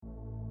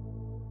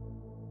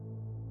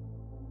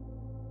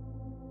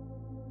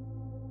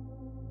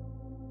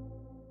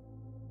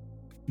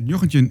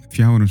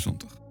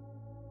1974.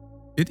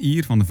 Het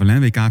jaar van de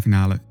Verlen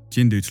WK-finale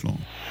in Duitsland.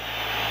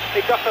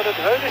 Ik dacht dat het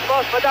Heunis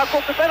was, maar daar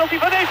komt de penalty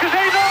van deze 7-0.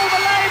 We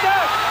leiden!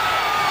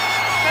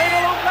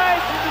 Nederland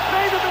leidt in de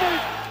tweede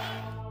minuut.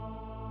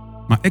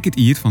 Maar ook het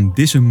jaar van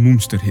deze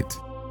monsterhit.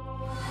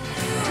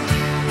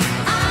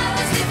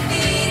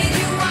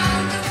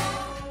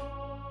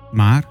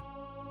 Maar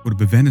voor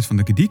de bewoners van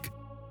de Gordyk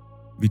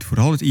wiet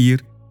vooral het jaar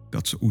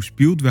dat ze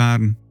oerspeeld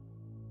waren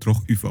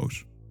troch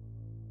UFO's.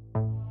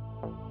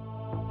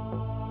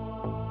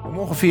 Om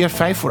ongeveer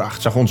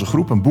 7:55 zag onze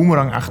groep een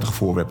boemerangachtig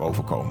voorwerp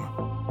overkomen.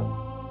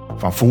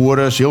 Van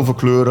voren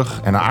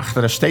zilverkleurig en naar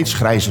achteren steeds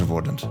grijzer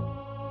wordend.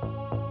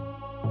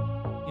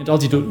 Het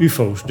altijd door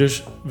UFO's,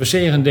 dus we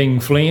zeggen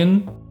dingen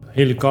vliegen,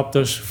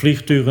 helikopters,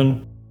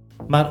 vliegtuigen,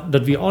 maar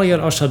dat we al jaar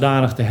als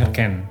zodanig te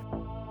herkennen.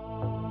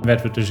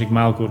 Werd we dus ik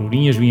maal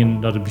corolines wie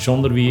dat het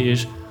bijzonder wie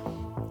is,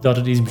 dat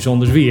het iets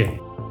bijzonders wie.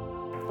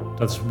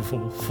 Dat is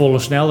bijvoorbeeld volle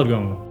sneller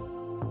gaan.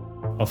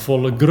 Of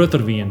volle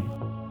grutter wie.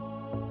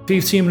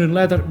 15 minuten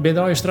later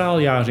ben je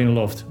straaljagers in de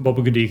loft,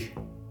 boven Gordyk.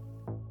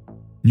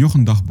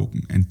 Johan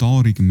dagboeken en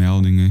talrijke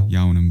meldingen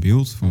jouwen een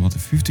beeld van wat de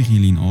 50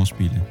 jaar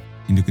afspelen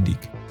in de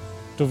Gordyk.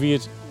 Toen wie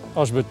het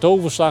als bij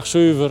toverslag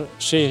 7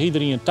 zeeg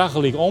iedereen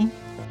tegelijk om.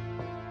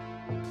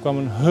 Er kwam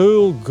een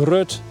heel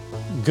grut,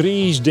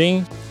 grijs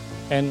ding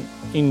en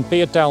in een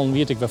paar tellen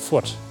weet ik weer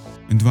voort.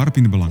 Een dwarp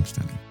in de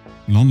belangstelling.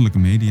 Landelijke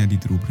media die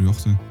erop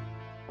jochten.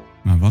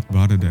 Maar wat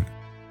barde er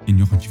in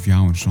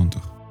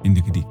 1974 in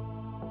de Gordyk?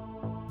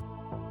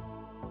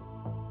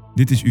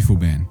 Dit is UFO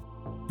Bern,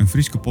 een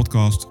Friese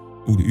podcast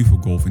over de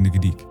UFO-golf in de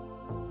Gordyk.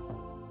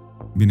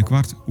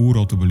 Binnenkort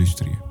oeral te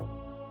beluisteren.